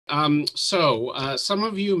Some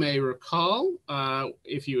of you may recall,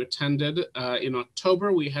 if you attended in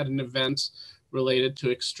October, we had an event related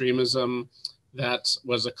to extremism that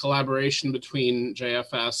was a collaboration between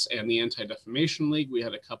JFS and the Anti-Defamation League. We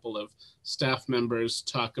had a couple of staff members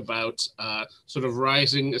talk about sort of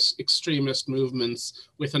rising extremist movements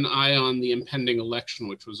with an eye on the impending election,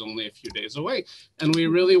 which was only a few days away. And we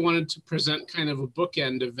really wanted to present kind of a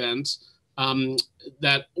bookend event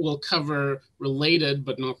that will cover related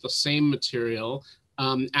but not the same material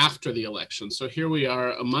after the election. So here we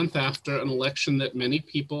are a month after an election that many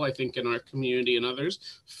people, I think in our community and others,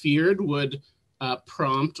 feared would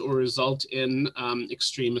prompt or result in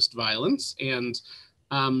extremist violence. And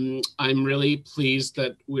I'm really pleased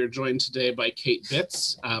that we're joined today by Kate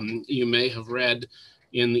Bitz. You may have read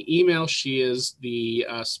in the email, she is the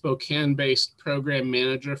Spokane-based program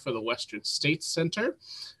manager for the Western States Center,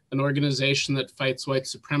 an organization that fights white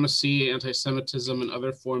supremacy, anti-Semitism, and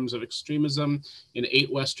other forms of extremism in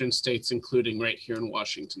 8 Western states, including right here in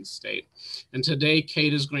Washington State. And today,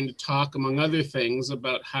 Kate is going to talk, among other things,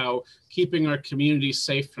 about how keeping our community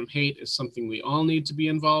safe from hate is something we all need to be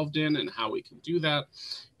involved in and how we can do that.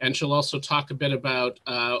 And she'll also talk a bit about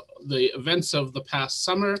the events of the past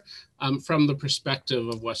summer from the perspective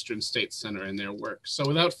of Western States Center and their work. So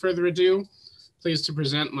without further ado, pleased to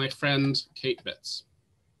present my friend, Kate Bitz.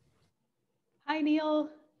 Hi, Neil.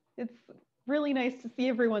 It's really nice to see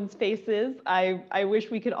everyone's faces. I wish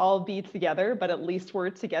we could all be together, but at least we're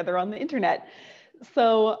together on the internet.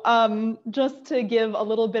 So just to give a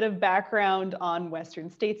little bit of background on Western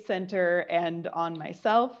States Center and on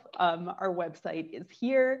myself, our website is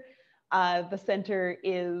here. The center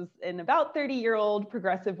is an about 30-year-old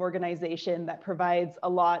progressive organization that provides a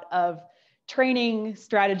lot of training,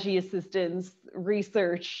 strategy assistance,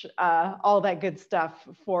 research, all that good stuff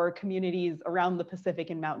for communities around the Pacific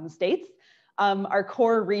and Mountain States. Our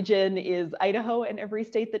core region is Idaho and every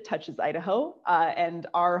state that touches Idaho, and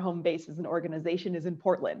our home base as an organization is in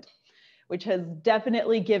Portland, which has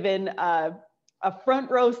definitely given a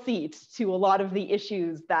front row seat to a lot of the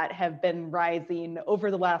issues that have been rising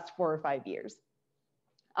over the last 4 or 5 years.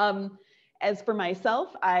 As for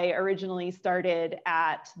myself, I originally started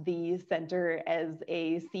at the center as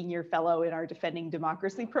a senior fellow in our Defending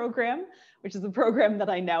Democracy program, which is a program that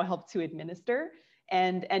I now help to administer,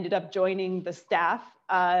 and ended up joining the staff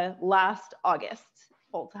last August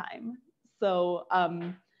full-time. So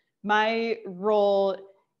my role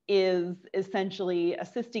is essentially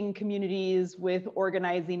assisting communities with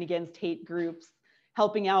organizing against hate groups,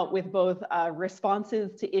 helping out with both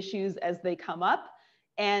responses to issues as they come up,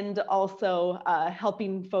 and also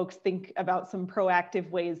helping folks think about some proactive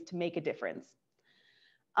ways to make a difference.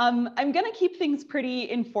 I'm gonna keep things pretty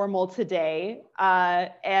informal today,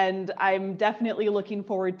 and I'm definitely looking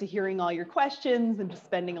forward to hearing all your questions and just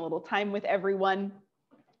spending a little time with everyone.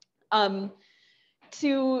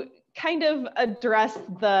 To kind of address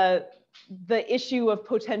the issue of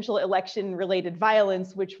potential election-related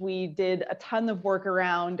violence, which we did a ton of work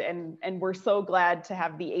around, and we're so glad to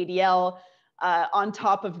have the ADL on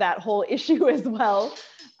top of that whole issue as well.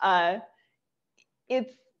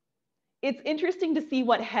 It's interesting to see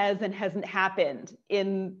what has and hasn't happened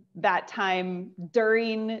in that time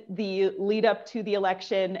during the lead up to the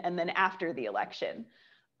election and then after the election.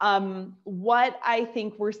 What I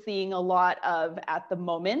think we're seeing a lot of at the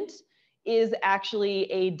moment is actually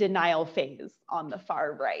a denial phase on the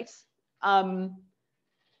far right.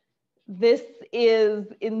 This is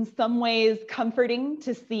in some ways comforting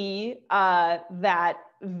to see that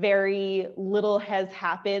very little has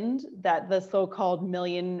happened, that the so-called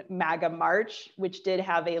Million MAGA March, which did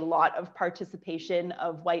have a lot of participation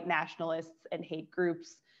of white nationalists and hate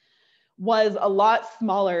groups, was a lot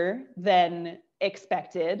smaller than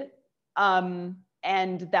expected. And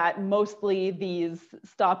that mostly these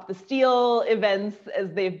Stop the Steal events,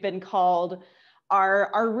 as they've been called,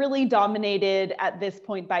 are really dominated at this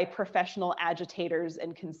point by professional agitators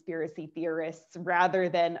and conspiracy theorists rather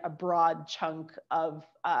than a broad chunk of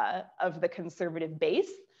the conservative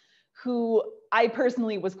base, who I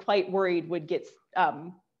personally was quite worried would get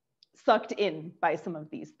sucked in by some of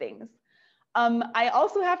these things. I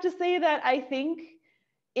also have to say that I think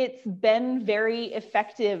it's been very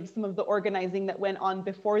effective, some of the organizing that went on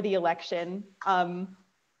before the election,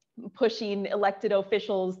 pushing elected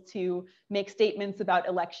officials to make statements about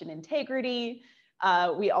election integrity.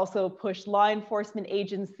 We also pushed law enforcement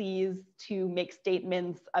agencies to make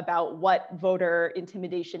statements about what voter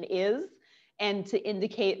intimidation is and to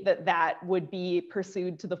indicate that that would be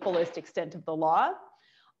pursued to the fullest extent of the law.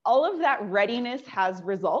 All of that readiness has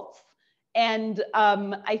results. And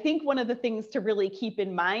I think one of the things to really keep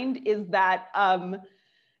in mind is that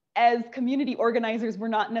as community organizers, we're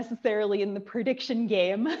not necessarily in the prediction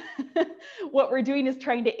game. What we're doing is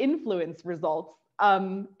trying to influence results.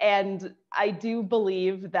 And I do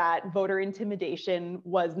believe that voter intimidation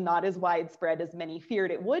was not as widespread as many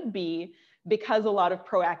feared it would be because a lot of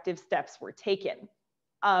proactive steps were taken,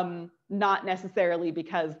 not necessarily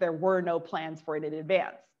because there were no plans for it in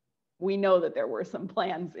advance. We know that there were some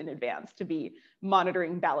plans in advance to be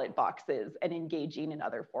monitoring ballot boxes and engaging in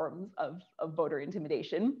other forms of voter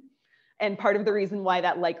intimidation. And part of the reason why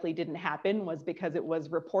that likely didn't happen was because it was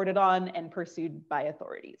reported on and pursued by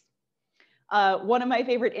authorities. One of my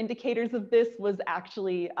favorite indicators of this was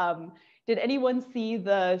actually, did anyone see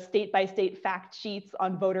the state-by-state fact sheets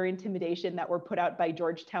on voter intimidation that were put out by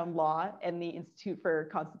Georgetown Law and the Institute for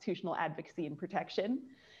Constitutional Advocacy and Protection?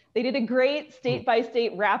 They did a great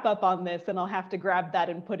state-by-state wrap-up on this, and I'll have to grab that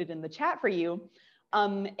and put it in the chat for you.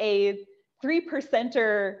 A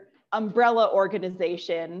 3%er umbrella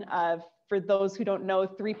organization, for those who don't know,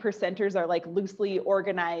 3%ers are like loosely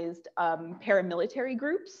organized paramilitary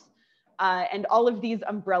groups. And all of these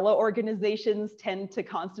umbrella organizations tend to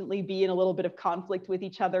constantly be in a little bit of conflict with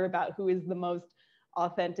each other about who is the most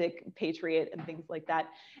authentic patriot and things like that.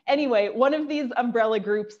 Anyway, one of these umbrella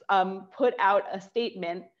groups put out a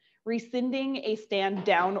statement rescinding a stand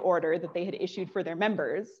down order that they had issued for their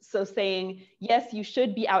members. So saying, yes, you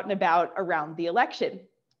should be out and about around the election.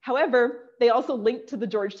 However, they also linked to the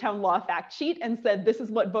Georgetown Law fact sheet and said, this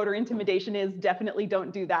is what voter intimidation is. Definitely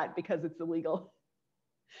don't do that because it's illegal.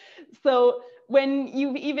 So when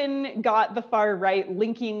you've even got the far right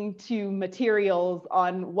linking to materials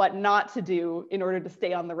on what not to do in order to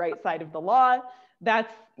stay on the right side of the law,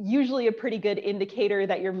 that's usually a pretty good indicator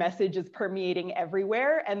that your message is permeating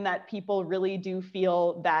everywhere and that people really do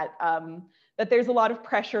feel that, that there's a lot of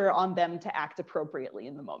pressure on them to act appropriately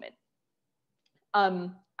in the moment.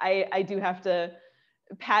 I do have to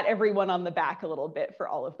pat everyone on the back a little bit for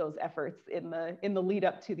all of those efforts in the lead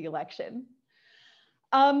up to the election.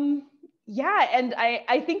 Yeah, and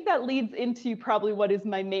I think that leads into probably what is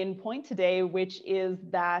my main point today, which is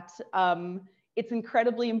that it's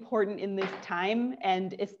incredibly important in this time,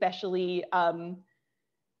 and especially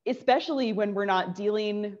when we're not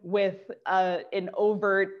dealing with an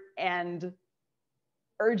overt and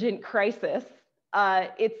urgent crisis.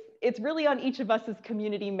 It's really on each of us as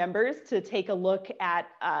community members to take a look at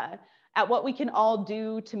what we can all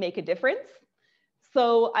do to make a difference.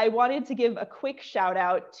 So I wanted to give a quick shout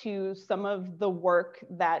out to some of the work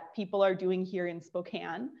that people are doing here in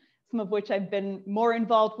Spokane, some of which I've been more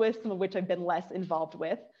involved with, some of which I've been less involved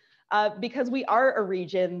with, because we are a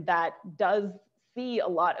region that does see a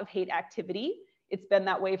lot of hate activity. It's been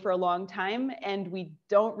that way for a long time, and we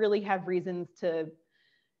don't really have reasons to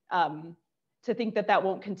think that that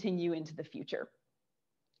won't continue into the future.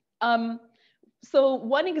 So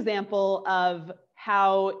one example of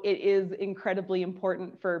how it is incredibly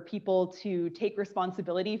important for people to take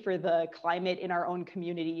responsibility for the climate in our own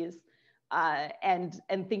communities and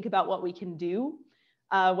think about what we can do.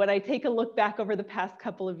 When I take a look back over the past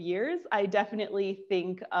couple of years, I definitely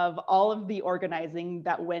think of all of the organizing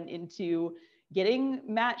that went into getting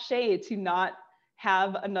Matt Shea to not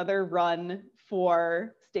have another run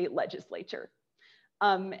for state legislature.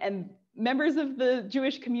 And members of the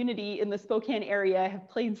Jewish community in the Spokane area have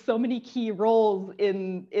played so many key roles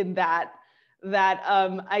in that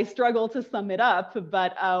I struggle to sum it up.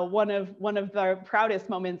 But one of the proudest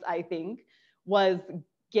moments, I think, was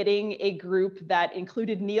getting a group that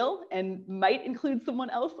included Neil and might include someone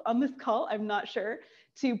else on this call, I'm not sure,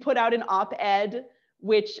 to put out an op-ed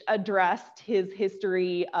which addressed his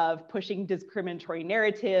history of pushing discriminatory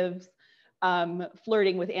narratives,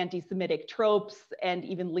 flirting with anti-Semitic tropes, and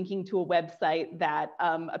even linking to a website that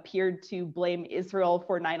appeared to blame Israel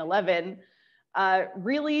for 9/11,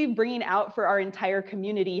 really bringing out for our entire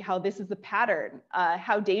community how this is a pattern,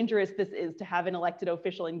 how dangerous this is to have an elected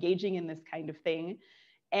official engaging in this kind of thing.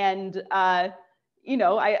 And you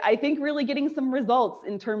know, I think really getting some results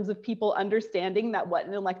in terms of people understanding that what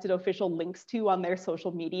an elected official links to on their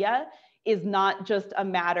social media is not just a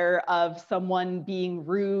matter of someone being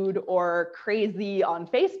rude or crazy on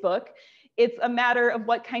Facebook. It's a matter of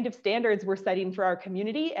what kind of standards we're setting for our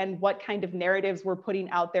community and what kind of narratives we're putting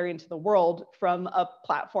out there into the world from a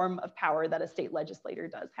platform of power that a state legislator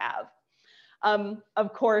does have.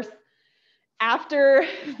 Of course, after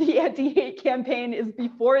the anti-hate campaign is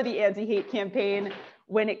before the anti-hate campaign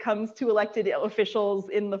when it comes to elected officials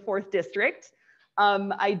in the 4th district.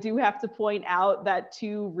 I do have to point out that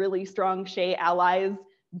 2 really strong Shea allies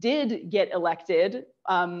did get elected.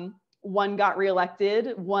 One got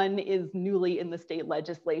reelected, one is newly in the state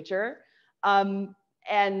legislature.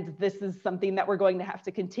 And this is something that we're going to have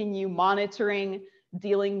to continue monitoring,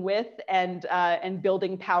 dealing with, and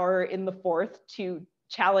building power in the fourth to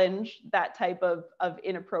challenge that type of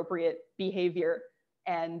inappropriate behavior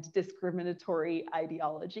and discriminatory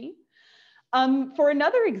ideology. For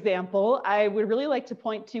another example, I would really like to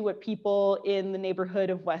point to what people in the neighborhood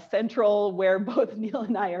of West Central, where both Neil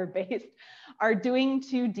and I are based, are doing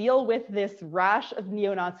to deal with this rash of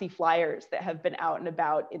neo-Nazi flyers that have been out and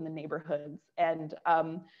about in the neighborhoods, and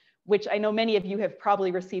which I know many of you have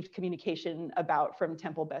probably received communication about from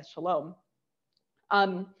Temple Beth Shalom.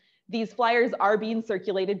 These flyers are being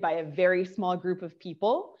circulated by a very small group of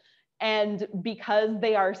people, and because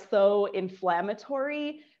they are so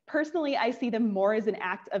inflammatory, personally, I see them more as an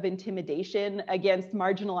act of intimidation against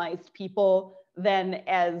marginalized people than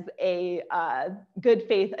as a good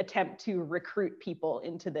faith attempt to recruit people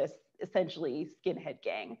into this essentially skinhead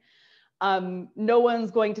gang. No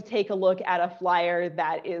one's going to take a look at a flyer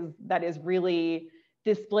that is really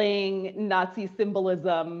displaying Nazi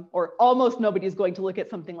symbolism, or almost nobody's going to look at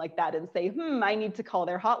something like that and say, I need to call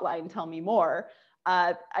their hotline, tell me more.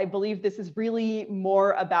 I believe this is really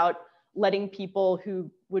more about letting people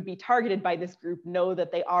who would be targeted by this group know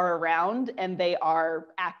that they are around and they are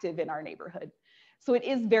active in our neighborhood. So it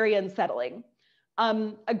is very unsettling.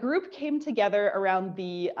 A group came together around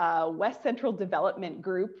the West Central Development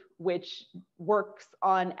Group, which works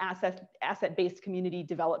on asset-based community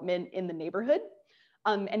development in the neighborhood,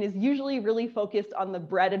 and is usually really focused on the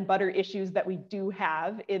bread and butter issues that we do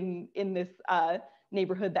have in this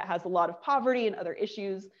neighborhood that has a lot of poverty and other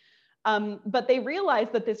issues. But they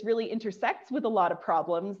realized that this really intersects with a lot of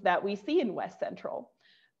problems that we see in West Central.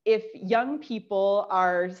 If young people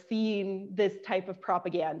are seeing this type of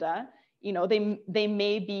propaganda, you know, they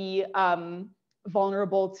may be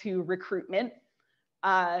vulnerable to recruitment.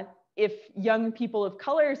 If young people of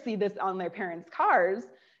color see this on their parents' cars,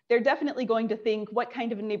 they're definitely going to think, what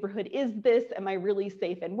kind of a neighborhood is this? Am I really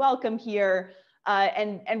safe and welcome here?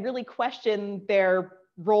 And really question their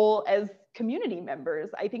role as community members.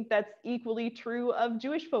 I think that's equally true of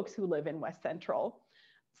Jewish folks who live in West Central.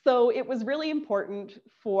 So it was really important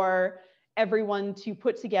for everyone to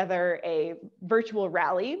put together a virtual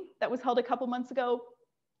rally that was held a couple months ago.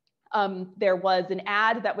 There was an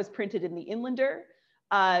ad that was printed in the Inlander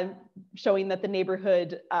showing that the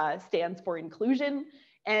neighborhood stands for inclusion.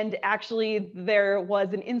 And actually there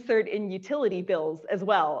was an insert in utility bills as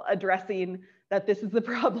well, addressing that this is the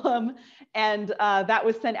problem. And that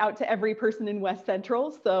was sent out to every person in West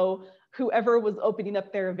Central. So whoever was opening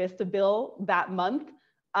up their Vista bill that month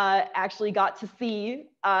actually got to see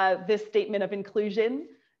this statement of inclusion,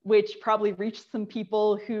 which probably reached some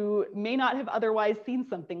people who may not have otherwise seen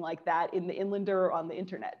something like that in the Inlander or on the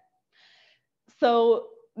internet. So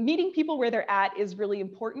meeting people where they're at is really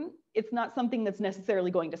important. It's not something that's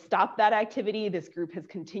necessarily going to stop that activity. This group has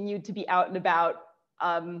continued to be out and about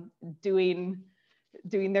doing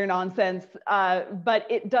their nonsense, but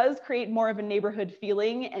it does create more of a neighborhood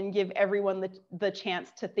feeling and give everyone the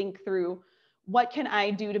chance to think through, what can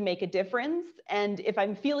I do to make a difference? And if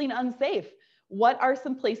I'm feeling unsafe, what are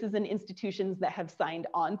some places and institutions that have signed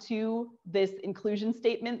on to this inclusion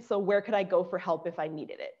statement? So where could I go for help if I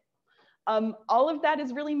needed it? All of that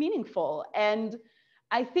is really meaningful. And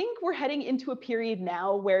I think we're heading into a period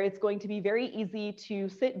now where it's going to be very easy to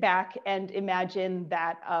sit back and imagine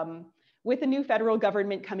that with a new federal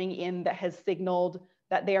government coming in that has signaled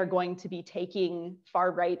that they are going to be taking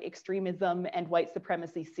far-right extremism and white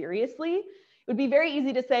supremacy seriously, it would be very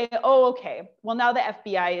easy to say, oh, okay, well, now the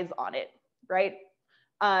FBI is on it, right?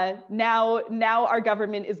 Now our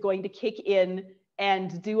government is going to kick in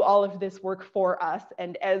and do all of this work for us.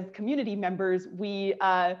 And as community members, we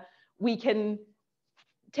can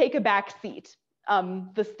take a back seat.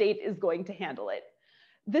 The state is going to handle it.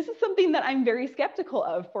 This is something that I'm very skeptical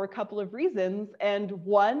of for a couple of reasons. And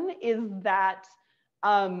one is that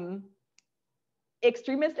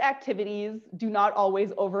extremist activities do not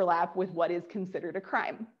always overlap with what is considered a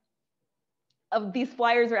crime. These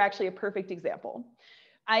flyers are actually a perfect example.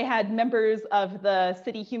 I had members of the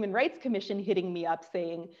City Human Rights Commission hitting me up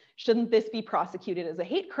saying, shouldn't this be prosecuted as a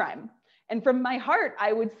hate crime? And from my heart,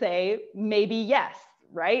 I would say, maybe yes,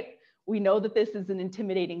 right? We know that this is an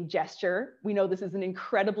intimidating gesture. We know this is an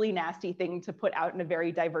incredibly nasty thing to put out in a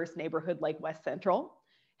very diverse neighborhood like West Central.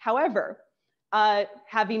 However,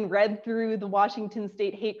 having read through the Washington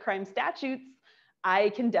State hate crime statutes, I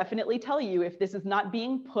can definitely tell you, if this is not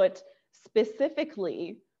being put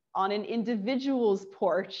specifically on an individual's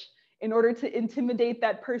porch in order to intimidate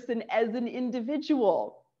that person as an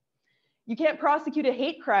individual, you can't prosecute a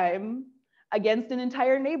hate crime against an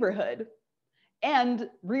entire neighborhood. And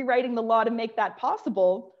rewriting the law to make that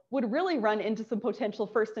possible would really run into some potential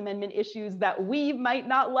First Amendment issues that we might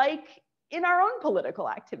not like in our own political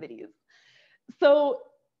activities. So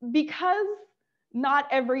because not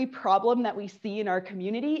every problem that we see in our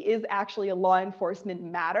community is actually a law enforcement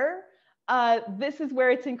matter, this is where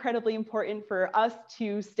it's incredibly important for us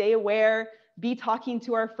to stay aware, be talking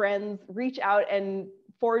to our friends, reach out and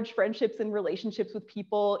forge friendships and relationships with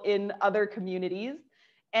people in other communities,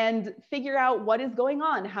 and figure out what is going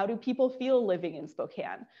on. How do people feel living in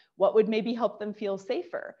Spokane? What would maybe help them feel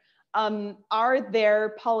safer? Are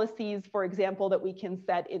there policies, for example, that we can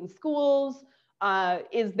set in schools?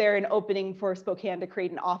 Is there an opening for Spokane to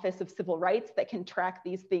create an Office of Civil Rights that can track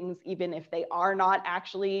these things even if they are not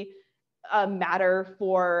actually a matter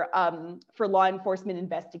for law enforcement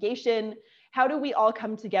investigation? How do we all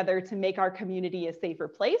come together to make our community a safer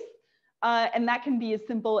place? And that can be as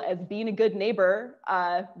simple as being a good neighbor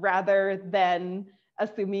rather than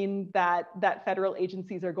assuming that federal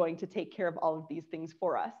agencies are going to take care of all of these things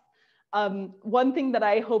for us. One thing that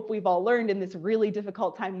I hope we've all learned in this really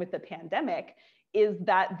difficult time with the pandemic is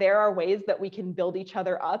that there are ways that we can build each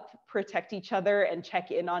other up, protect each other, and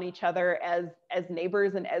check in on each other as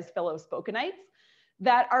neighbors and as fellow Spokanites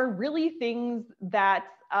that are really things that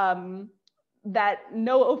that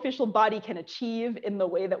no official body can achieve in the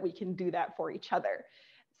way that we can do that for each other.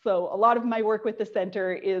 So a lot of my work with the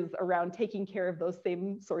center is around taking care of those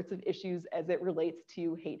same sorts of issues as it relates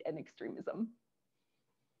to hate and extremism.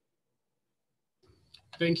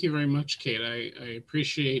 Thank you very much, Kate. I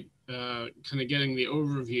appreciate kind of getting the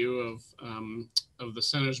overview of the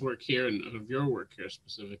center's work here and of your work here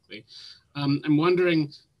specifically. I'm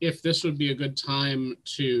wondering if this would be a good time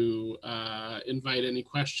to invite any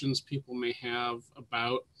questions people may have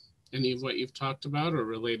about any of what you've talked about or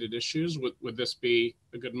related issues. Would this be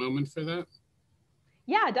a good moment for that?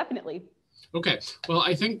 Yeah, definitely. Okay, well,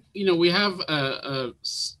 I think, we have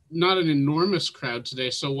not an enormous crowd today,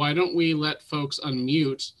 so why don't we let folks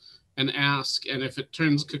unmute and ask, and if it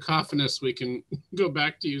turns cacophonous, we can go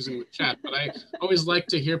back to using the chat, but I always like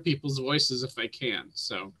to hear people's voices if I can,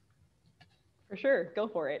 so. For sure, go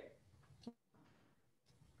for it.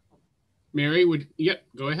 Mary,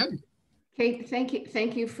 go ahead. Kate, thank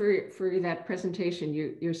you for that presentation.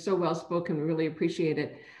 You're so well spoken. We really appreciate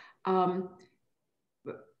it.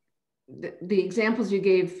 The examples you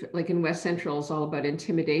gave, like in West Central, is all about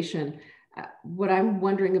intimidation. What I'm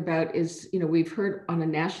wondering about is, we've heard on a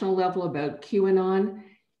national level about QAnon.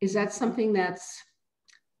 Is that something that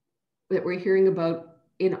we're hearing about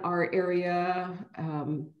in our area,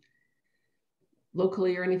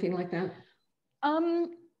 locally or anything like that?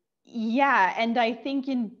 Yeah, and I think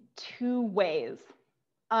in two ways.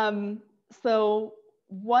 So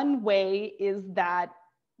one way is that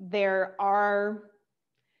there are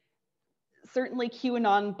certainly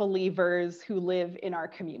QAnon believers who live in our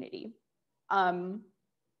community.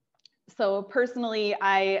 So personally,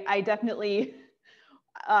 I definitely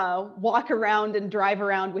walk around and drive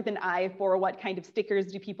around with an eye for what kind of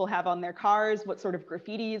stickers do people have on their cars, what sort of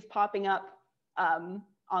graffiti is popping up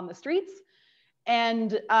on the streets.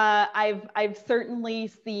 And I've certainly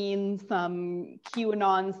seen some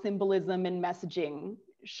QAnon symbolism and messaging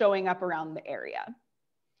showing up around the area.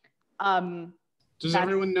 Does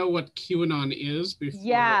everyone know what QAnon is?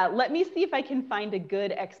 Yeah, let me see if I can find a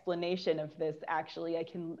good explanation of this. Actually, I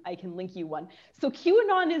can link you one. So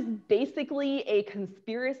QAnon is basically a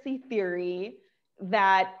conspiracy theory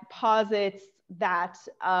that posits that,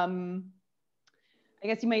 I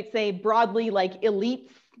guess you might say broadly, like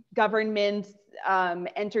elites, government,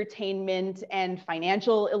 entertainment, and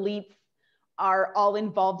financial elites are all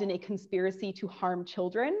involved in a conspiracy to harm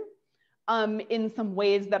children. In some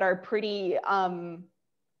ways that are pretty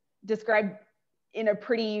described in a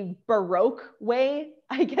pretty Baroque way,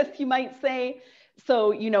 I guess you might say.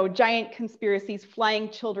 So, giant conspiracies, flying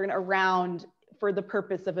children around for the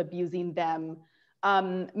purpose of abusing them,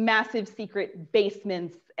 massive secret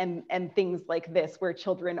basements and things like this where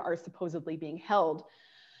children are supposedly being held.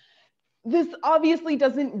 This obviously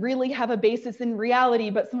doesn't really have a basis in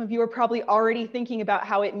reality, but some of you are probably already thinking about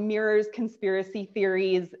how it mirrors conspiracy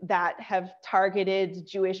theories that have targeted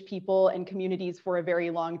Jewish people and communities for a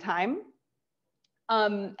very long time.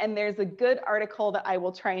 And there's a good article that I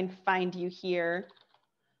will try and find you here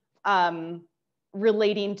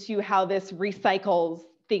relating to how this recycles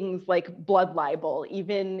things like blood libel,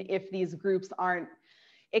 even if these groups aren't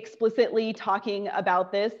explicitly talking about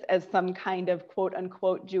this as some kind of quote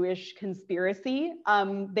unquote Jewish conspiracy.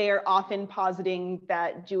 They are often positing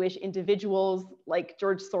that Jewish individuals like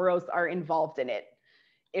George Soros are involved in it,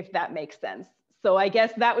 if that makes sense. So I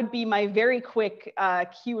guess that would be my very quick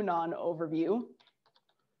QAnon overview.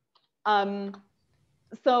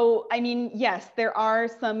 So, I mean, yes, there are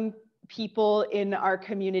some people in our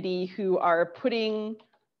community who are putting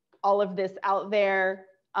all of this out there,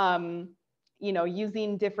 you know,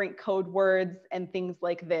 using different code words and things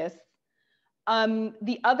like this.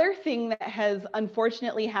 The other thing that has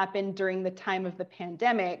unfortunately happened during the time of the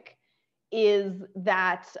pandemic is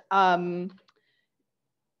that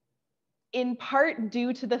in part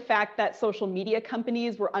due to the fact that social media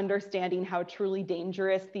companies were understanding how truly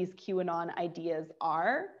dangerous these QAnon ideas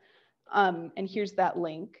are. And here's that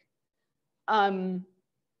link.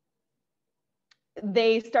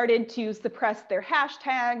 They started to suppress their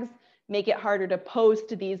hashtags, make it harder to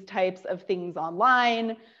post these types of things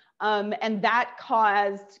online. And that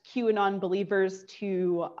caused QAnon believers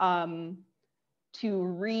to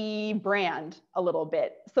rebrand a little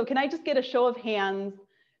bit. So can I just get a show of hands?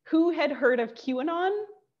 Who had heard of QAnon?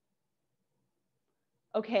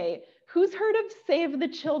 Okay, who's heard of Save the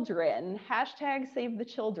Children? Hashtag Save the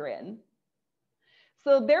Children.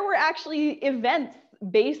 So there were actually events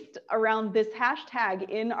based around this hashtag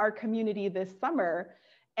in our community this summer.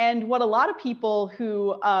 And what a lot of people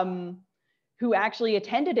who actually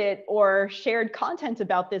attended it or shared content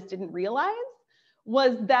about this didn't realize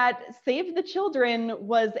was that Save the Children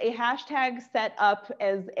was a hashtag set up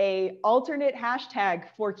as an alternate hashtag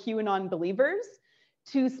for QAnon believers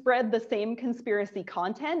to spread the same conspiracy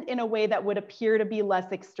content in a way that would appear to be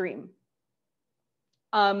less extreme,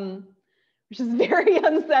 which is very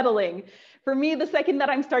unsettling. For me, the second that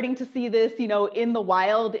I'm starting to see this, you know, in the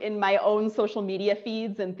wild, in my own social media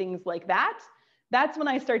feeds and things like that, that's when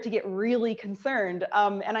I start to get really concerned.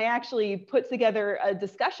 And I actually put together a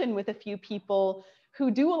discussion with a few people who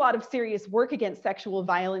do a lot of serious work against sexual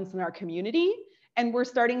violence in our community. And we're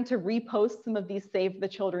starting to repost some of these Save the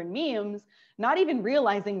Children memes, not even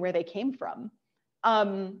realizing where they came from.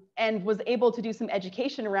 And was able to do some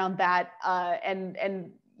education around that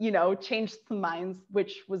and you know, change some minds,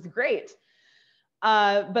 which was great.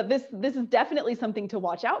 But this is definitely something to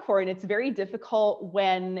watch out for. And it's very difficult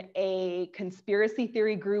when a conspiracy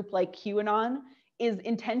theory group like QAnon is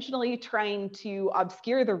intentionally trying to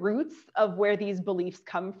obscure the roots of where these beliefs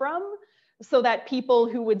come from, so that people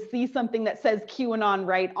who would see something that says QAnon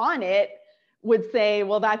right on it would say,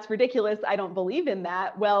 well, that's ridiculous, I don't believe in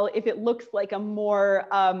that. Well, if it looks like a more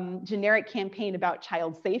generic campaign about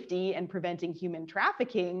child safety and preventing human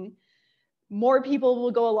trafficking, more people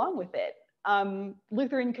will go along with it.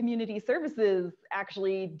 Lutheran Community Services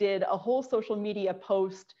actually did a whole social media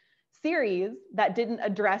post series that didn't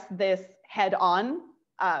address this head on,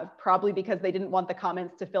 probably because they didn't want the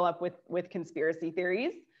comments to fill up with conspiracy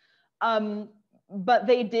theories. But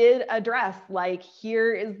they did address, like,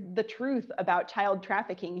 here is the truth about child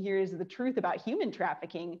trafficking. Here's the truth about human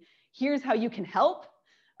trafficking. Here's how you can help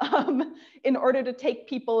in order to take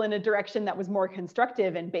people in a direction that was more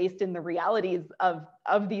constructive and based in the realities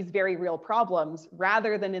of these very real problems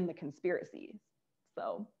rather than in the conspiracies.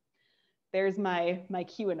 So there's my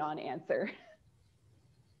QAnon answer.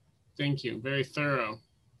 Thank you, very thorough.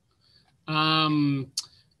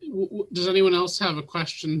 Does anyone else have a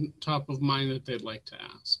question top of mind that they'd like to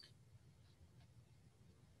ask?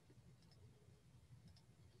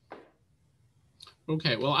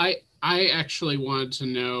 Okay, well, I actually wanted to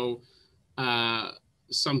know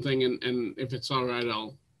something, and if it's all right,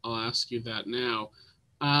 I'll ask you that now.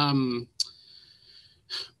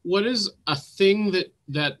 What is a thing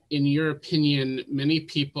that in your opinion, many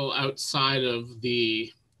people outside of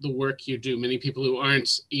the work you do, many people who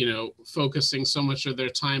aren't, you know, focusing so much of their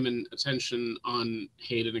time and attention on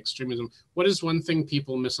hate and extremism, what is one thing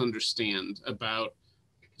people misunderstand about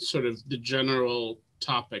sort of the general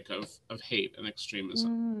topic of hate and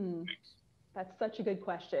extremism? That's such a good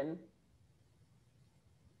question.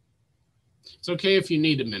 It's okay if you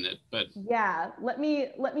need a minute, but yeah, let me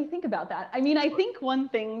think about that. I mean, I think one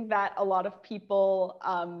thing that a lot of people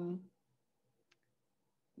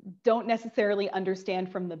don't necessarily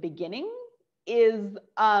understand from the beginning is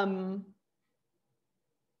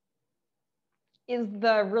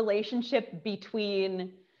the relationship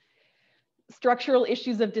between structural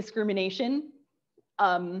issues of discrimination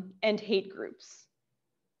and hate groups.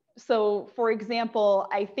 So, for example,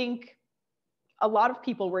 I think a lot of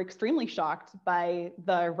people were extremely shocked by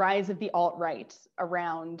the rise of the alt-right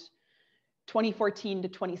around 2014 to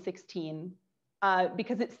 2016,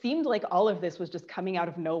 because it seemed like all of this was just coming out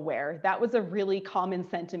of nowhere. That was a really common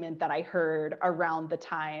sentiment that I heard around the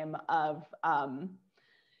time of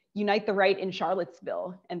Unite the Right in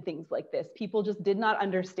Charlottesville and things like this. People just did not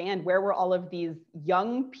understand where were all of these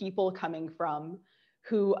young people coming from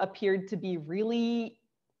who appeared to be really,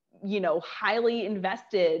 highly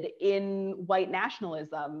invested in white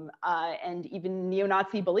nationalism and even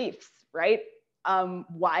neo-Nazi beliefs, right?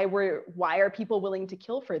 Why are people willing to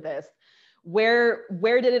kill for this? Where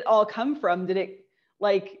did it all come from? Did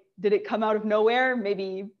it come out of nowhere?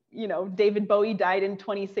 Maybe, David Bowie died in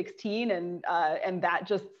 2016 and that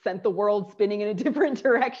just sent the world spinning in a different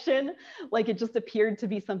direction. Like, it just appeared to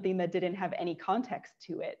be something that didn't have any context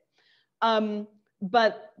to it.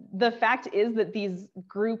 But the fact is that these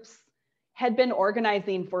groups had been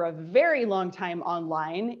organizing for a very long time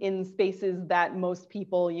online in spaces that most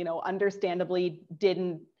people, understandably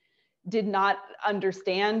did not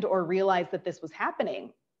understand or realize that this was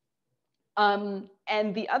happening. And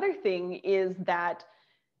the other thing is that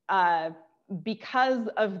because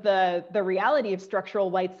of the reality of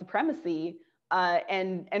structural white supremacy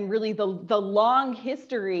and really the long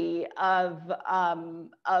history of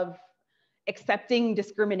accepting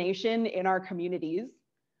discrimination in our communities,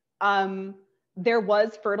 there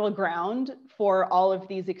was fertile ground for all of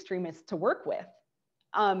these extremists to work with.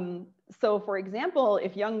 So for example,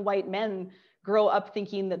 if young white men grow up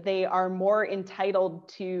thinking that they are more entitled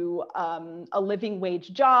to a living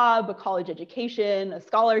wage job, a college education, a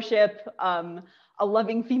scholarship, a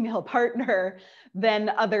loving female partner than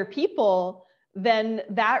other people, then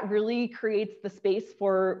that really creates the space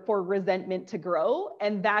for resentment to grow.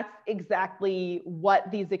 And that's exactly what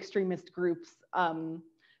these extremist groups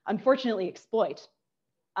unfortunately exploit.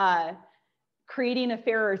 Creating a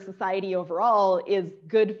fairer society overall is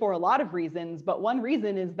good for a lot of reasons, but one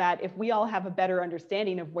reason is that if we all have a better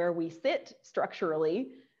understanding of where we sit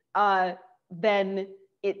structurally, then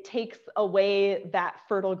it takes away that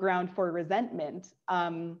fertile ground for resentment.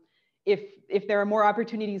 If there are more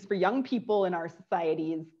opportunities for young people in our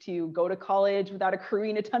societies to go to college without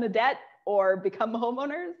accruing a ton of debt or become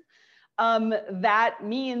homeowners, that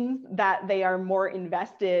means that they are more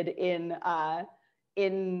invested in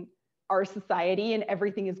our society, and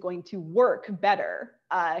everything is going to work better.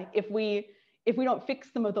 If we don't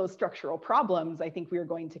fix some of those structural problems, I think we are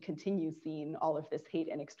going to continue seeing all of this hate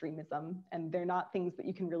and extremism, and they're not things that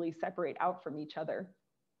you can really separate out from each other.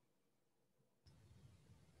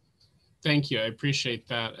 Thank you, I appreciate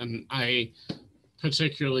that. And I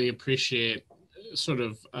particularly appreciate sort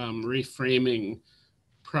of reframing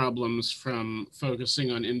problems from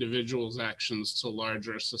focusing on individuals' actions to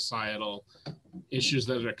larger societal issues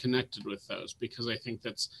that are connected with those, because I think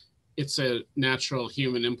it's a natural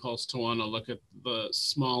human impulse to want to look at the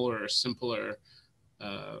smaller, simpler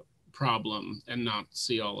problem and not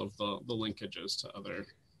see all of the linkages to other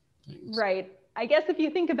things. Right. I guess if you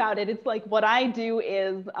think about it, it's like what I do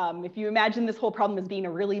is, if you imagine this whole problem as being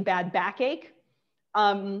a really bad backache,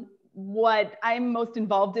 what I'm most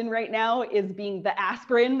involved in right now is being the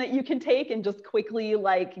aspirin that you can take and just quickly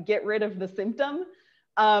like get rid of the symptom.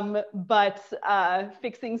 But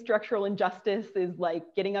fixing structural injustice is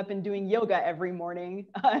like getting up and doing yoga every morning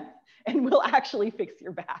and will actually fix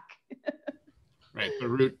your back. Right, the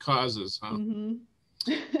root causes, huh?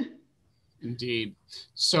 Mm-hmm. Indeed.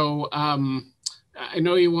 So I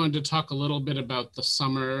know you wanted to talk a little bit about the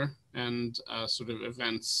summer and sort of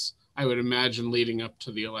events, I would imagine, leading up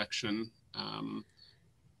to the election.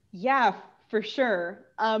 Yeah, for sure.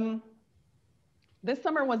 This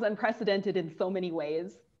summer was unprecedented in so many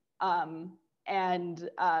ways, and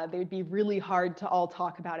they would be really hard to all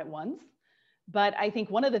talk about at once. But I think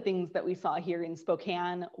one of the things that we saw here in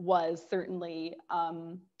Spokane was certainly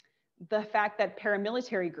the fact that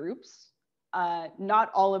paramilitary groups,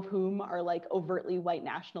 not all of whom are like overtly white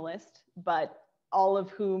nationalist, but all of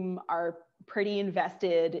whom are pretty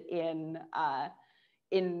invested in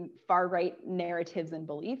far-right narratives and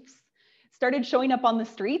beliefs, started showing up on the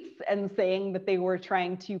streets and saying that they were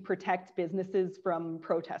trying to protect businesses from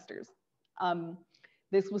protesters.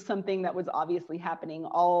 This was something that was obviously happening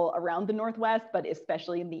all around the Northwest, but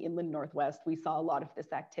especially in the inland Northwest, we saw a lot of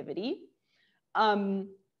this activity. And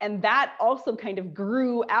that also kind of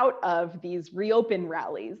grew out of these reopen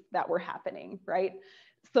rallies that were happening, right?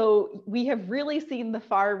 So we have really seen the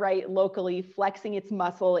far right locally flexing its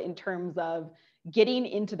muscle in terms of getting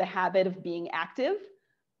into the habit of being active.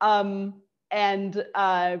 And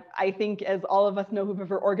I think, as all of us know who've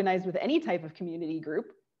ever organized with any type of community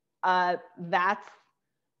group, that's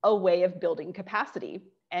a way of building capacity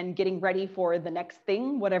and getting ready for the next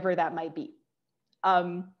thing, whatever that might be.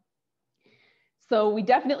 So we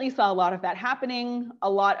definitely saw a lot of that happening. A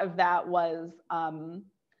lot of that was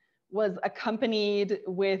accompanied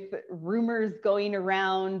with rumors going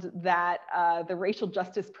around that the racial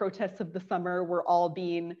justice protests of the summer were all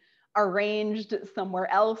being arranged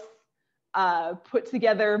somewhere else. put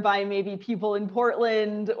together by maybe people in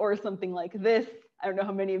Portland or something like this. I don't know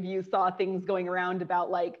how many of you saw things going around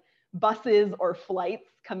about like buses or flights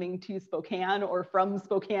coming to Spokane or from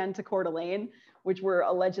Spokane to Coeur d'Alene, which were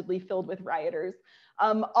allegedly filled with rioters.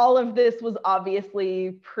 All of this was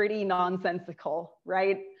obviously pretty nonsensical,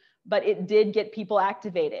 right? But it did get people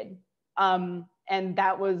activated. And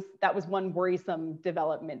that was one worrisome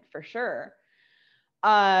development for sure,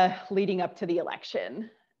 leading up to the election.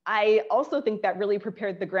 I also think that really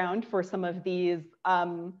prepared the ground for some of these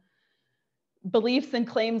beliefs and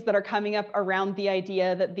claims that are coming up around the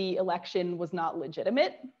idea that the election was not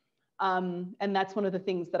legitimate. And that's one of the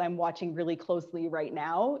things that I'm watching really closely right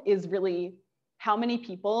now, is really how many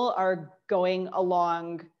people are going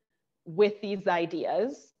along with these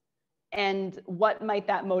ideas and what might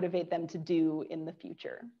that motivate them to do in the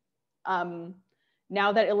future.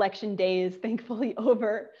 Now that election day is thankfully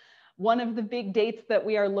over, one of the big dates that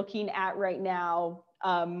we are looking at right now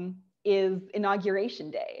is Inauguration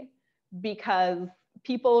Day, because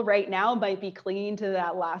people right now might be clinging to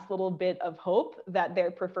that last little bit of hope that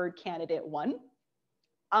their preferred candidate won.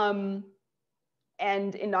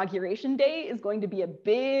 And Inauguration Day is going to be a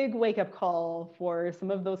big wake-up call for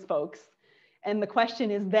some of those folks. And the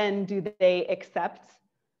question is then, do they accept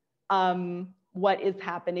what is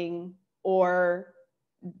happening, or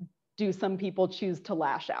do some people choose to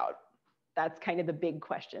lash out? That's kind of the big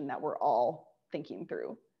question that we're all thinking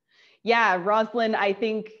through. Yeah, Roslyn, I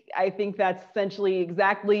think that's essentially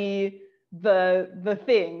exactly the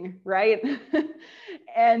thing, right?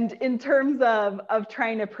 And in terms of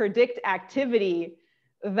trying to predict activity,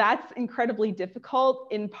 that's incredibly difficult,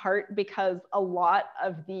 in part because a lot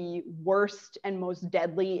of the worst and most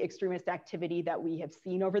deadly extremist activity that we have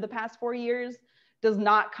seen over the past 4 years does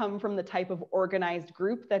not come from the type of organized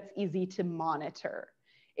group that's easy to monitor.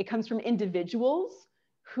 It comes from individuals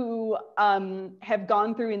who have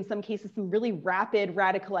gone through, in some cases, some really rapid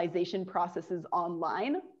radicalization processes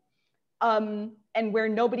online, and where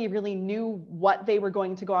nobody really knew what they were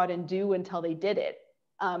going to go out and do until they did it.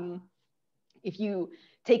 If you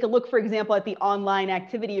take a look, for example, at the online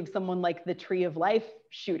activity of someone like the Tree of Life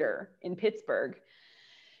shooter in Pittsburgh,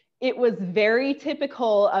 it was very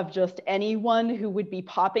typical of just anyone who would be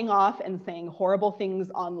popping off and saying horrible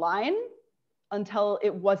things online until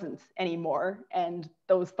it wasn't anymore, and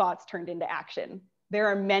those thoughts turned into action. There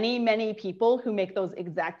are many, many people who make those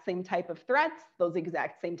exact same type of threats, those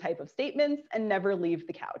exact same type of statements, and never leave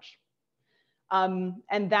the couch.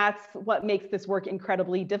 And that's what makes this work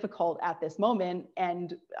incredibly difficult at this moment,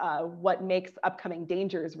 and what makes upcoming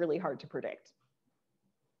dangers really hard to predict.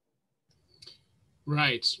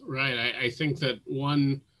 Right. I think that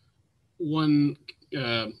one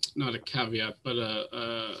not a caveat, but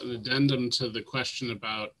an addendum to the question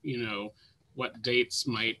about, what dates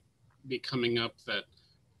might be coming up that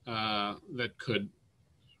that could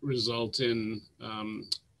result in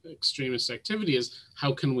extremist activity is,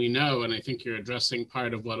 how can we know? And I think you're addressing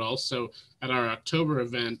part of what also at our October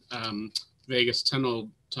event, Vegas Tennell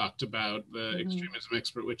talked about, the extremism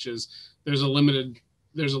expert, which is there's a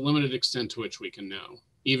limited extent to which we can know,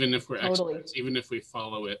 even if we're experts, even if we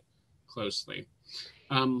follow it closely.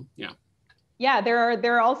 Yeah,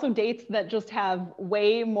 there are also dates that just have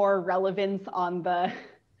way more relevance on the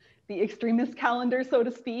extremist calendar, so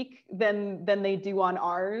to speak, than they do on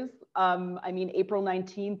ours. I mean, April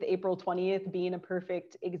 19th, April 20th being a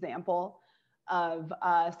perfect example of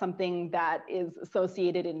something that is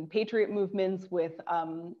associated in patriot movements with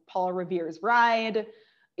Paul Revere's Ride,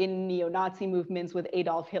 in neo-Nazi movements with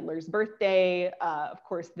Adolf Hitler's birthday. Of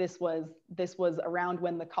course, this was around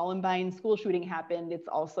when the Columbine school shooting happened. It's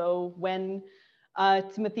also when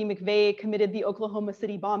Timothy McVeigh committed the Oklahoma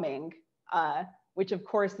City bombing, which of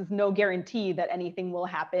course is no guarantee that anything will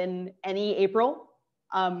happen any April.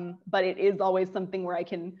 But it is always something where I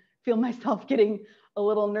can feel myself getting a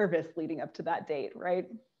little nervous leading up to that date, right?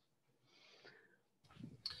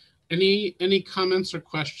 Any comments or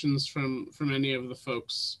questions from any of the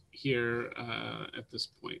folks here at this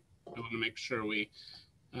point? I want to make sure we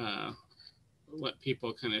let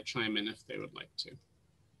people kind of chime in if they would like to.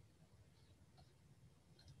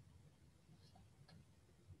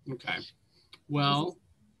 Okay. Well,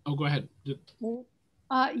 go ahead.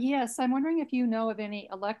 Yes, I'm wondering if you know of any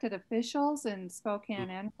elected officials in Spokane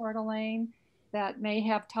and Coeur d'Alene that may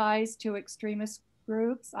have ties to extremist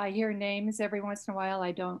groups. I hear names every once in a while.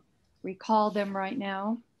 I don't recall them right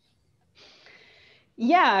now.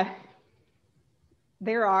 Yeah,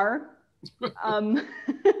 there are.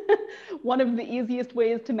 One of the easiest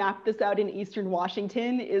ways to map this out in Eastern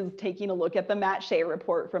Washington is taking a look at the Matt Shea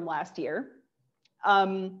report from last year.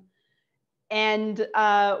 And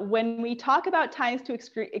when we talk about ties to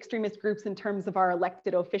extremist groups in terms of our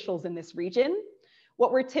elected officials in this region,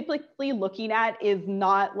 what we're typically looking at is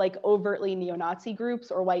not like overtly neo-Nazi groups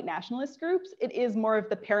or white nationalist groups. It is more of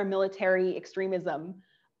the paramilitary extremism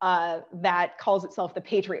that calls itself the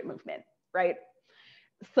Patriot movement, right?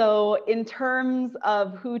 So in terms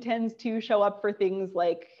of who tends to show up for things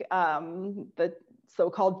like the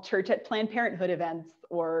so-called church at Planned Parenthood events,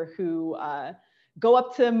 or who go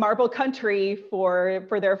up to Marble Country for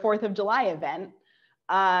their 4th of July event,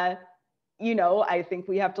 you know, I think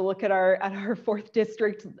we have to look at our 4th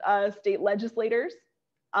district state legislators.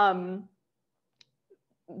 Bob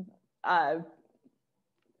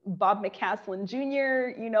McCaslin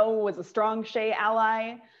Jr., you know, was a strong Shea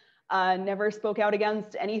ally, never spoke out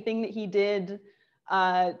against anything that he did.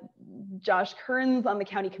 Josh Kearns on the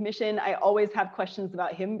county commission, I always have questions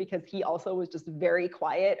about him because he also was just very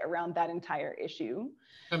quiet around that entire issue.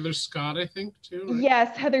 Heather Scott, I think, too, right?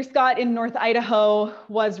 Yes, Heather Scott in North Idaho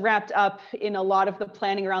was wrapped up in a lot of the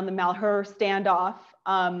planning around the Malheur standoff,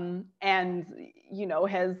 and you know,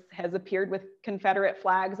 has appeared with Confederate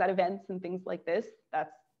flags at events and things like this.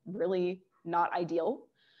 That's really not ideal.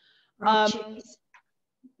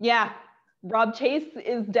 Yeah, Rob Chase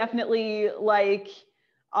is definitely like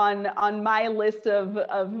on my list of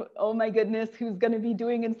oh my goodness, who's going to be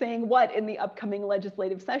doing and saying what in the upcoming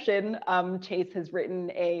legislative session. Chase has written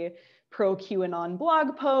a pro QAnon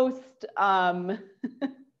blog post on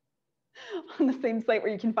the same site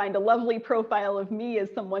where you can find a lovely profile of me as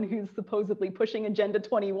someone who's supposedly pushing Agenda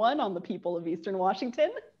 21 on the people of Eastern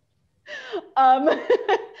Washington.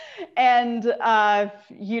 And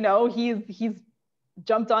you know, he's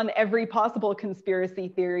jumped on every possible conspiracy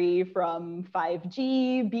theory, from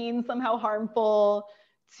 5G being somehow harmful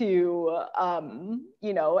to,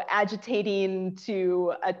 you know, agitating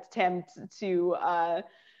to attempt to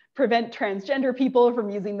prevent transgender people from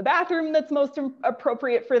using the bathroom that's most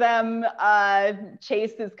appropriate for them.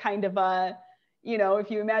 Chase is kind of a, you know, if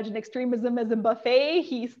you imagine extremism as a buffet,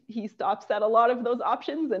 he stops at a lot of those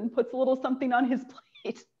options and puts a little something on his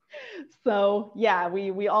plate. So yeah,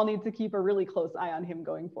 we all need to keep a really close eye on him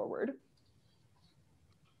going forward.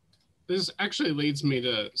 This actually leads me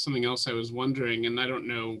to something else I was wondering, and I don't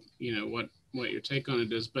know, you know, what your take on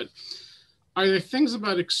it is, but are there things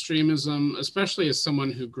about extremism, especially as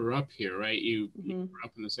someone who grew up here, right? You grew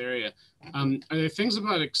up in this area. Are there things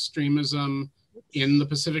about extremism in the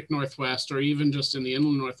Pacific Northwest, or even just in the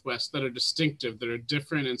Inland Northwest, that are distinctive, that are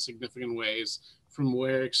different in significant ways from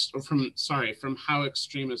from how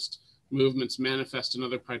extremist movements manifest in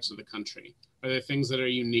other parts of the country? Are there things that are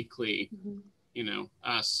uniquely, you know,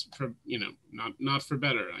 us, for, you know, not for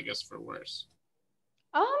better, I guess for worse?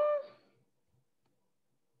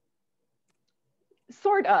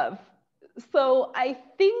 Sort of. So I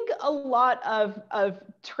think a lot of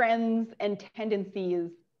trends and tendencies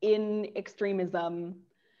in extremism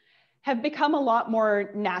have become a lot more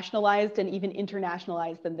nationalized and even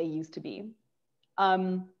internationalized than they used to be.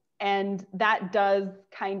 And that does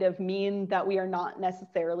kind of mean that we are not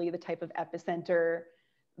necessarily the type of epicenter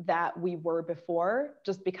that we were before,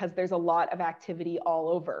 just because there's a lot of activity all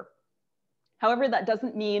over. However, that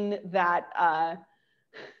doesn't mean that,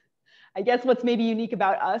 I guess what's maybe unique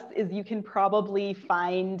about us is you can probably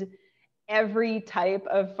find every type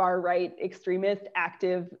of far-right extremist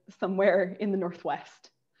active somewhere in the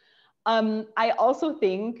Northwest. I also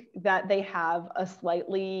think that they have a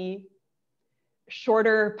slightly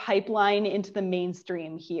shorter pipeline into the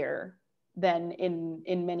mainstream here than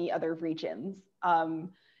in many other regions.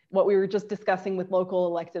 What we were just discussing with local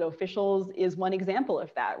elected officials is one example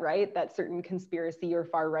of that, right? That certain conspiracy or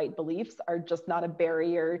far-right beliefs are just not a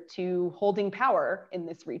barrier to holding power in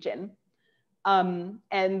this region.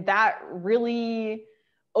 And that really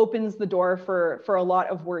opens the door for a lot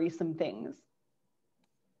of worrisome things.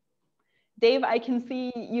 Dave, I can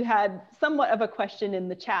see you had somewhat of a question in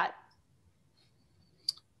the chat.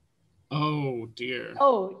 Oh dear.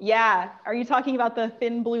 Oh yeah, are you talking about the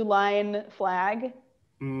thin blue line flag?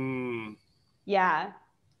 Yeah.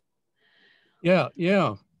 Yeah,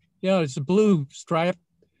 it's a blue stripe.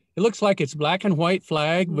 It looks like it's black and white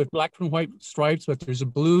flag with black and white stripes, but there's a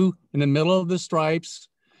blue in the middle of the stripes.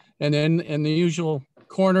 And then in the usual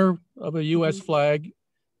corner of a US flag,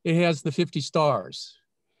 it has the 50 stars.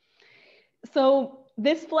 So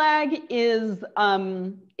this flag is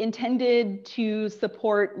intended to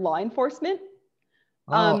support law enforcement.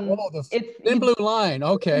 The thin blue line,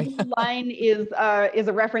 okay. The blue line is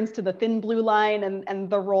a reference to the thin blue line and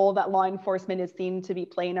the role that law enforcement is seen to be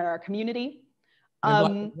playing in our community. And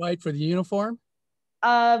black and white for the uniform?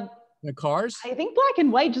 The cars? I think black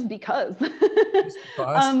and white just because. Just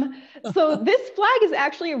because. So this flag is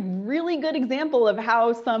actually a really good example of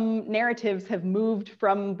how some narratives have moved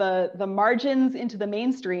from the margins into the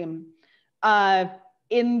mainstream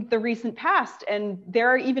in the recent past. And there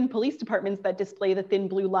are even police departments that display the thin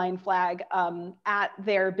blue line flag at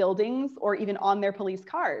their buildings or even on their police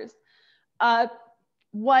cars.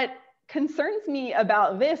 What concerns me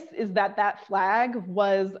about this is that that flag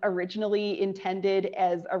was originally intended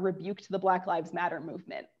as a rebuke to the Black Lives Matter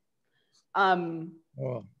movement. And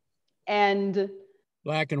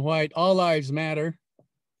black and white, all lives matter.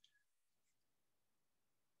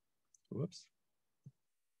 Whoops.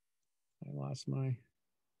 I lost my.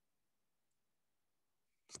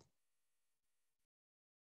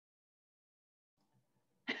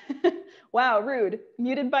 Wow, rude.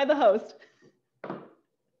 Muted by the host.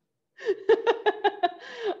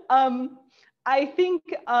 I think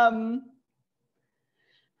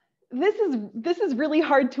this is really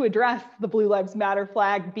hard to address, the Blue Lives Matter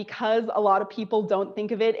flag, because a lot of people don't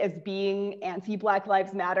think of it as being anti-Black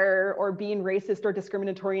Lives Matter or being racist or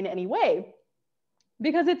discriminatory in any way,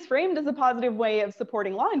 because it's framed as a positive way of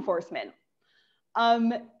supporting law enforcement.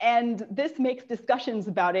 And this makes discussions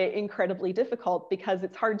about it incredibly difficult because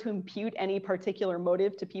it's hard to impute any particular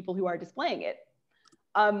motive to people who are displaying it.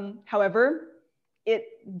 However, it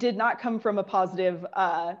did not come from a positive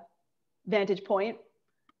vantage point.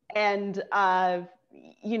 And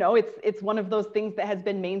you know, it's one of those things that has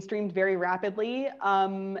been mainstreamed very rapidly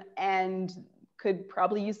and could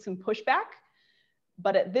probably use some pushback.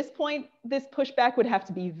 But at this point, this pushback would have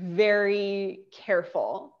to be very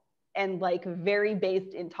careful and like very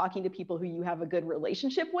based in talking to people who you have a good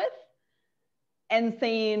relationship with and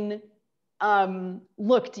saying,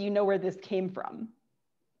 look, do you know where this came from?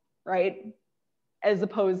 Right? As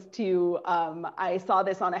opposed to, I saw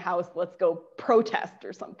this on a house, let's go protest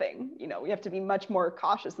or something. You know, we have to be much more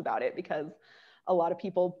cautious about it because a lot of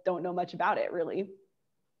people don't know much about it, really.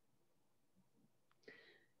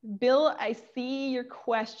 Bill, I see your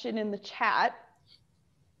question in the chat.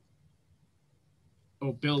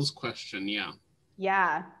 Oh, Bill's question, yeah.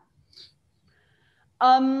 Yeah.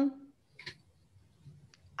 I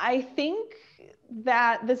think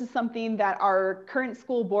that this is something that our current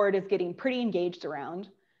school board is getting pretty engaged around.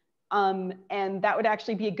 And that would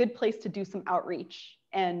actually be a good place to do some outreach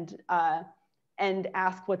and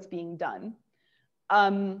ask what's being done.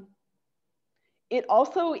 It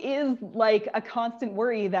also is like a constant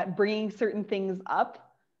worry that bringing certain things up,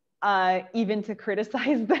 even to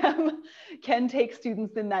criticize them, can take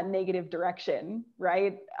students in that negative direction,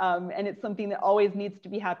 right? And it's something that always needs to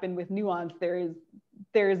be happen with nuance.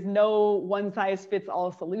 There is no one size fits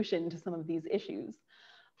all solution to some of these issues.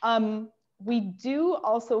 We do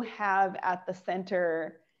also have at the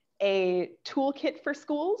center a toolkit for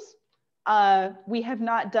schools. We have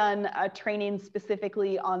not done a training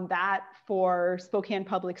specifically on that for Spokane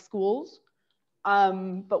Public Schools,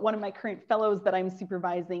 but one of my current fellows that I'm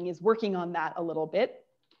supervising is working on that a little bit.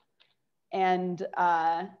 And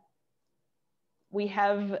we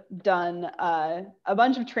have done a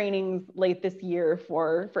bunch of trainings late this year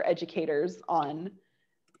for educators on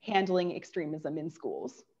handling extremism in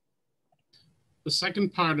schools. The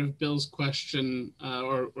second part of Bill's question,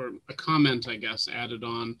 or a comment, I guess, added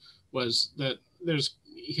on, was that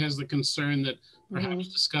he has the concern that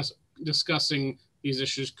perhaps discussing these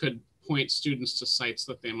issues could point students to sites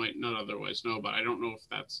that they might not otherwise know about. I don't know if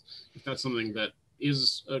that's something that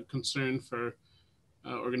is a concern for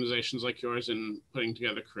organizations like yours in putting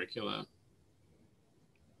together curricula.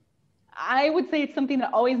 I would say it's something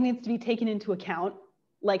that always needs to be taken into account.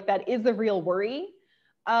 Like, that is a real worry.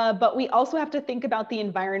 But we also have to think about the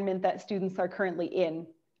environment that students are currently in,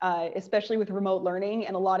 especially with remote learning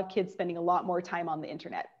and a lot of kids spending a lot more time on the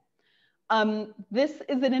internet. This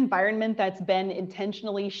is an environment that's been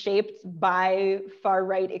intentionally shaped by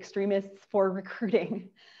far-right extremists for recruiting.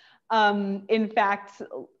 In fact,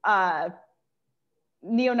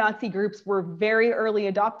 neo-Nazi groups were very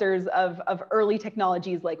early adopters of early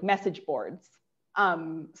technologies like message boards,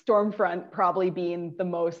 Stormfront probably being the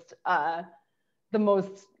most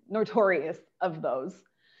notorious of those.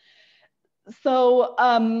 So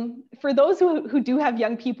for those who do have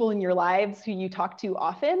young people in your lives who you talk to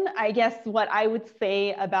often, I guess what I would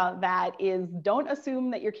say about that is don't assume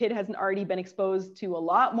that your kid hasn't already been exposed to a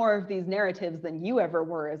lot more of these narratives than you ever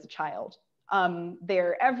were as a child.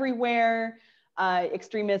 They're everywhere.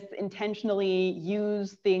 Extremists intentionally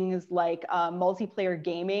use things like multiplayer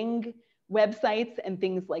gaming websites and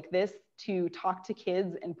things like this to talk to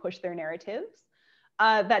kids and push their narratives.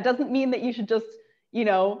 That doesn't mean that you should just, you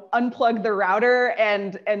know, unplug the router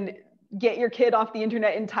and get your kid off the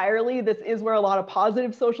internet entirely. This is where a lot of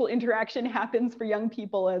positive social interaction happens for young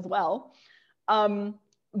people as well.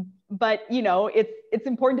 But you know, it's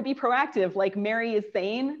important to be proactive. Like Mary is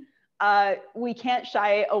saying, we can't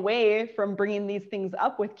shy away from bringing these things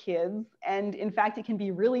up with kids. And in fact, it can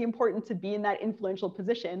be really important to be in that influential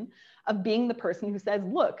position of being the person who says,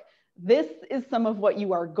 look, this is some of what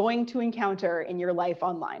you are going to encounter in your life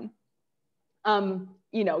online.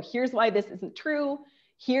 You know, here's why this isn't true.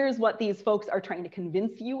 Here's what these folks are trying to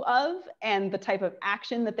convince you of and the type of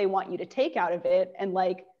action that they want you to take out of it. And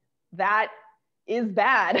like, that is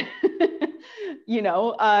bad. You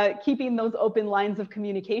know, keeping those open lines of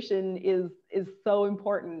communication is so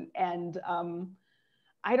important. And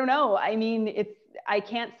I don't know, I mean, I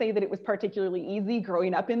can't say that it was particularly easy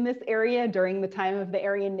growing up in this area during the time of the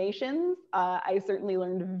Aryan nations. I certainly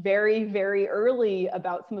learned very, very early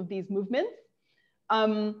about some of these movements.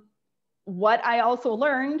 What I also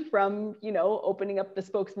learned from, you know, opening up the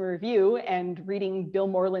Spokesman Review and reading Bill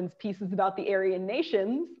Moreland's pieces about the Aryan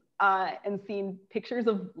nations and seeing pictures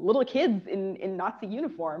of little kids in Nazi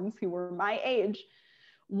uniforms who were my age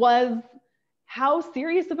was how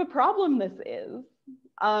serious of a problem this is.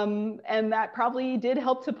 And that probably did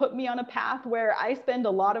help to put me on a path where I spend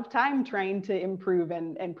a lot of time trying to improve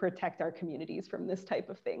and protect our communities from this type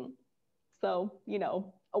of thing. So, you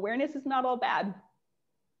know, awareness is not all bad.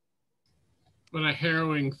 What a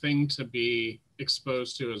harrowing thing to be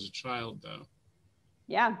exposed to as a child, though.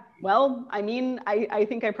 Yeah, well, I mean, I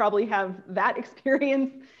think I probably have that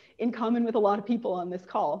experience in common with a lot of people on this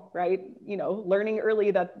call, right? You know, learning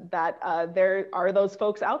early that there are those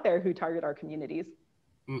folks out there who target our communities.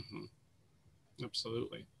 Mm-hmm.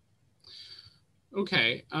 Absolutely.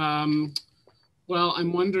 Okay. Well,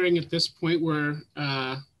 I'm wondering at this point, we're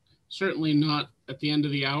certainly not at the end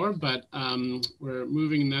of the hour, but we're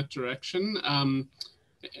moving in that direction.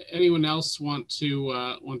 Anyone else want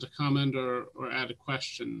to comment or add a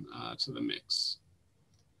question to the mix?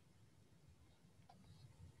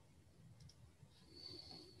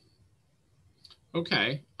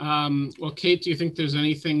 Okay. Well, Kate, do you think there's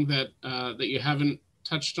anything that that you haven't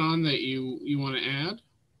touched on that you want to add?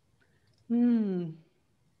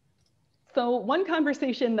 So one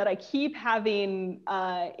conversation that I keep having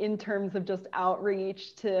in terms of just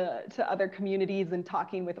outreach to other communities and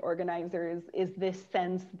talking with organizers is this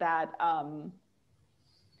sense that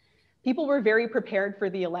people were very prepared for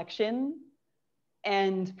the election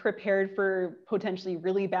and prepared for potentially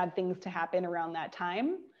really bad things to happen around that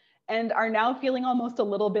time, and are now feeling almost a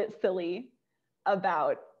little bit silly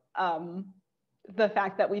about the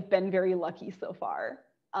fact that we've been very lucky so far.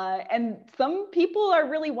 And some people are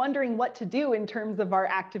really wondering what to do in terms of our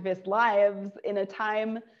activist lives in a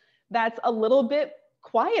time that's a little bit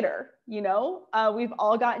quieter, you know? We've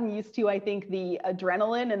all gotten used to, I think, the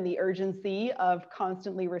adrenaline and the urgency of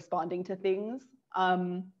constantly responding to things.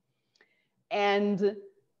 And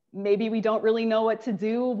maybe we don't really know what to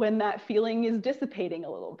do when that feeling is dissipating a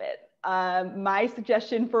little bit. My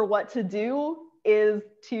suggestion for what to do is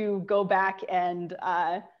to go back and,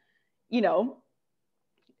 you know,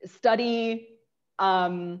 study,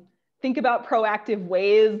 think about proactive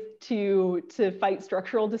ways to fight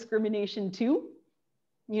structural discrimination too.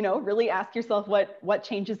 You know, really ask yourself what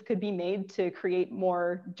changes could be made to create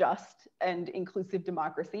more just and inclusive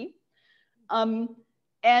democracy. And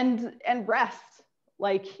rest.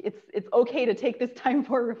 Like it's okay to take this time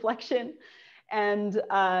for reflection and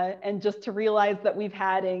just to realize that we've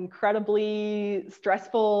had an incredibly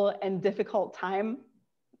stressful and difficult time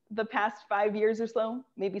the past 5 years or so,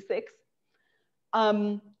 maybe 6.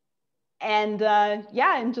 Yeah, and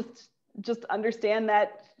just understand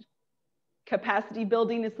that capacity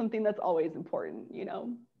building is something that's always important, you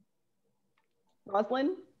know.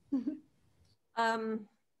 Roslyn?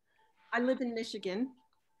 I live in Michigan.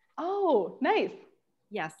 Oh, nice.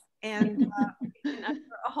 Yes, and under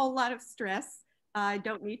a whole lot of stress. I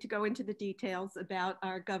don't need to go into the details about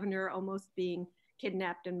our governor almost being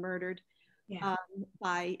kidnapped and murdered. Yeah.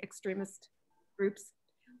 By extremist groups.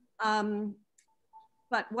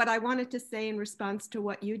 But what I wanted to say in response to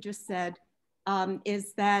what you just said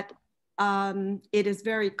is that it is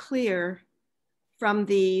very clear from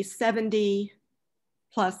the 70+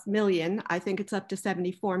 million, I think it's up to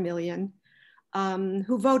 74 million,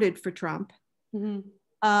 who voted for Trump,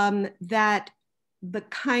 that the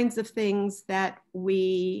kinds of things that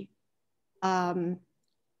we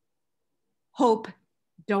hope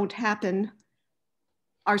don't happen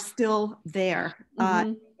are still there.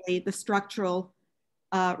 The structural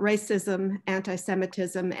racism,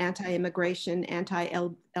 anti-Semitism, anti-immigration,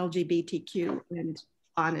 anti-LGBTQ, and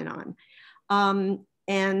on and on.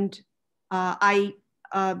 I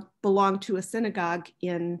belong to a synagogue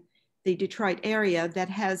in the Detroit area that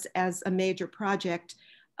has as a major project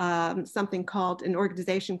something called, an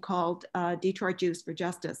organization called Detroit Jews for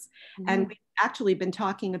Justice. Mm-hmm. And we've actually been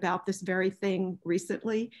talking about this very thing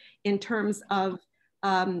recently in terms of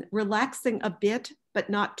relaxing a bit, but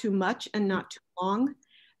not too much and not too long,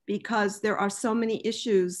 because there are so many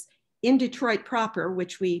issues in Detroit proper,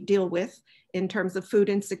 which we deal with in terms of food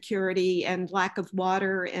insecurity and lack of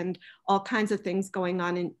water and all kinds of things going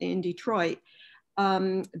on in Detroit,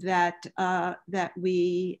 that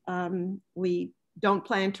we don't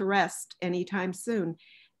plan to rest anytime soon.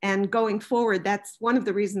 And going forward, that's one of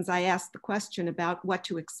the reasons I asked the question about what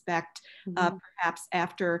to expect, mm-hmm. Perhaps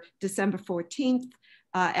after December 14th,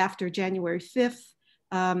 after January 5th.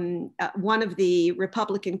 One of the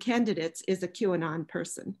Republican candidates is a QAnon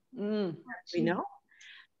person. Mm. We know?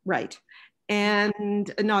 Right. And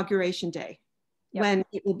Inauguration Day, yep. When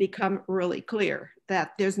it will become really clear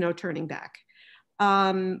that there's no turning back.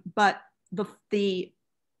 But the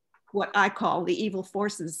what I call the evil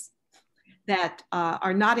forces that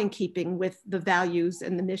are not in keeping with the values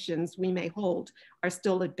and the missions we may hold are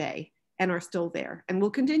still at bay and are still there and will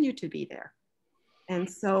continue to be there. And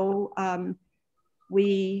so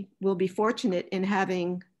we will be fortunate in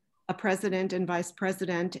having a president and vice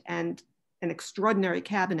president and an extraordinary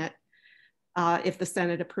cabinet, if the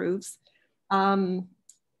Senate approves,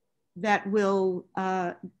 that will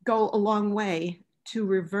go a long way to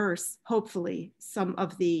reverse, hopefully, some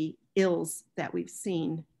of the ills that we've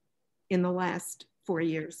seen in the last 4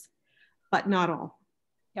 years, but not all.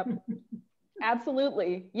 Yep,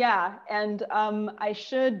 absolutely, yeah. And I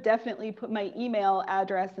should definitely put my email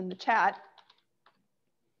address in the chat,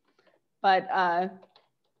 but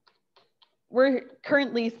we're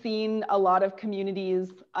currently seeing a lot of communities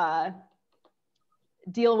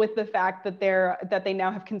deal with the fact that they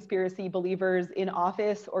now have conspiracy believers in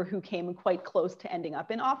office or who came quite close to ending up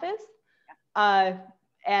in office,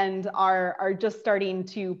 and are just starting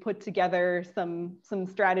to put together some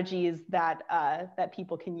strategies that that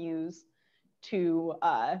people can use to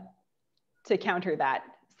counter that,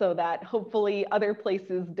 so that hopefully other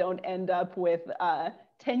places don't end up with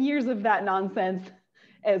 10 years of that nonsense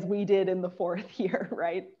as we did in the 4th year,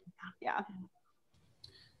 right? Yeah.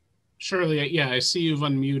 Shirley, yeah, I see you've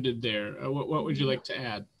unmuted there. What would you like to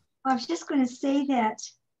add? I was just going to say that,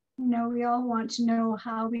 you know, we all want to know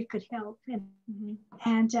how we could help.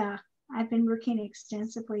 And I've been working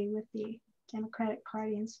extensively with the Democratic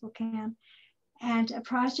Party in Spokane, and a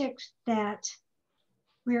project that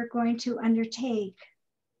we're going to undertake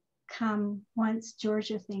come once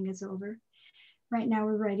Georgia thing is over. Right now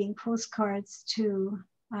we're writing postcards to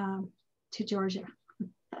Georgia,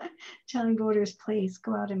 telling voters, please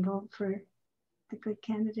go out and vote for the good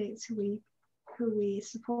candidates who we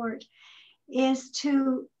support, is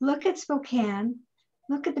to look at Spokane,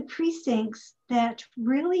 look at the precincts that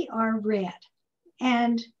really are red,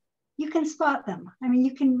 and you can spot them. I mean,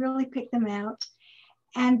 you can really pick them out,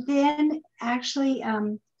 and then actually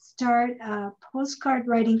start a postcard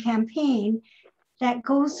writing campaign that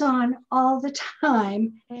goes on all the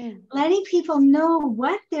time, letting people know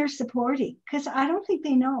what they're supporting, because I don't think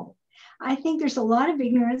they know. I think there's a lot of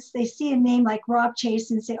ignorance. They see a name like Rob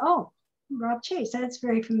Chase and say, oh, Rob Chase, that's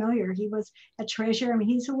very familiar. He was a treasurer. I mean,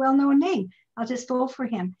 he's a well-known name. I'll just vote for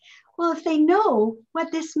him. Well, if they know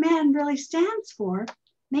what this man really stands for,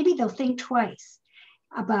 maybe they'll think twice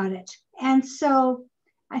about it. And so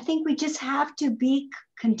I think we just have to be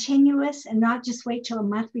continuous and not just wait till a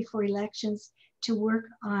month before elections to work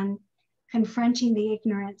on confronting the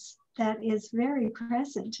ignorance that is very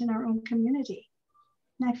present in our own community.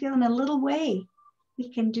 And I feel in a little way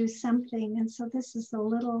we can do something. And so this is a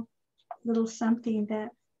little something that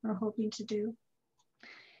we're hoping to do.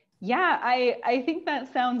 Yeah, I think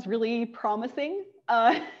that sounds really promising.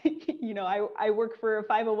 You know, I work for a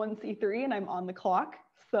 501c3 and I'm on the clock.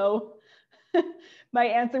 So my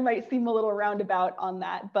answer might seem a little roundabout on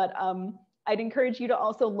that, but I'd encourage you to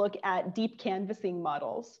also look at deep canvassing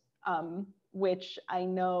models, which I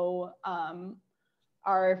know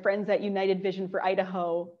our friends at United Vision for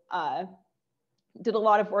Idaho did a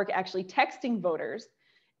lot of work actually texting voters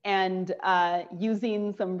and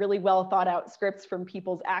using some really well thought out scripts from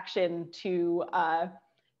people's action to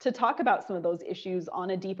talk about some of those issues on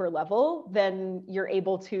a deeper level than you're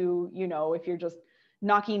able to, you know, if you're just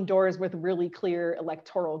knocking doors with really clear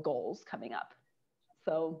electoral goals coming up.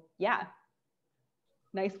 So yeah,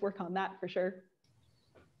 nice work on that for sure.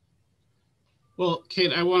 Well,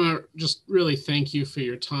 Kate, I want to just really thank you for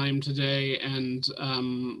your time today and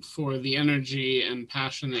for the energy and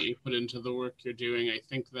passion that you put into the work you're doing. I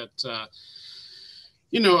think that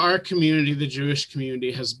You know, our community, the Jewish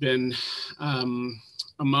community, has been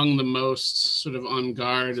among the most sort of on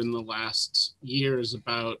guard in the last years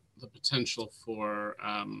about the potential for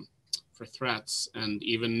threats. And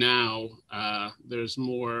even now, there's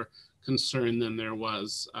more concern than there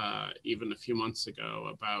was even a few months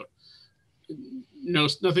ago about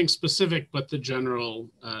nothing specific, but the general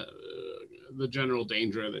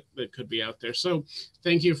danger that could be out there. So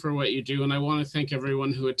thank you for what you do. And I want to thank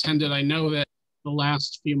everyone who attended. I know that the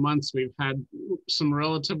last few months we've had some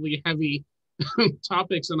relatively heavy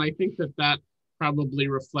topics, and I think that probably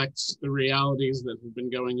reflects the realities that have been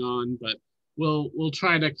going on, but we'll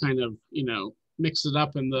try to kind of, you know, mix it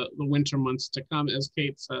up in the winter months to come. As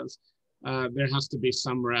Kate says, there has to be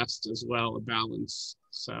some rest as well, a balance.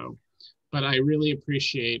 So, but I really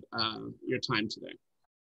appreciate your time today.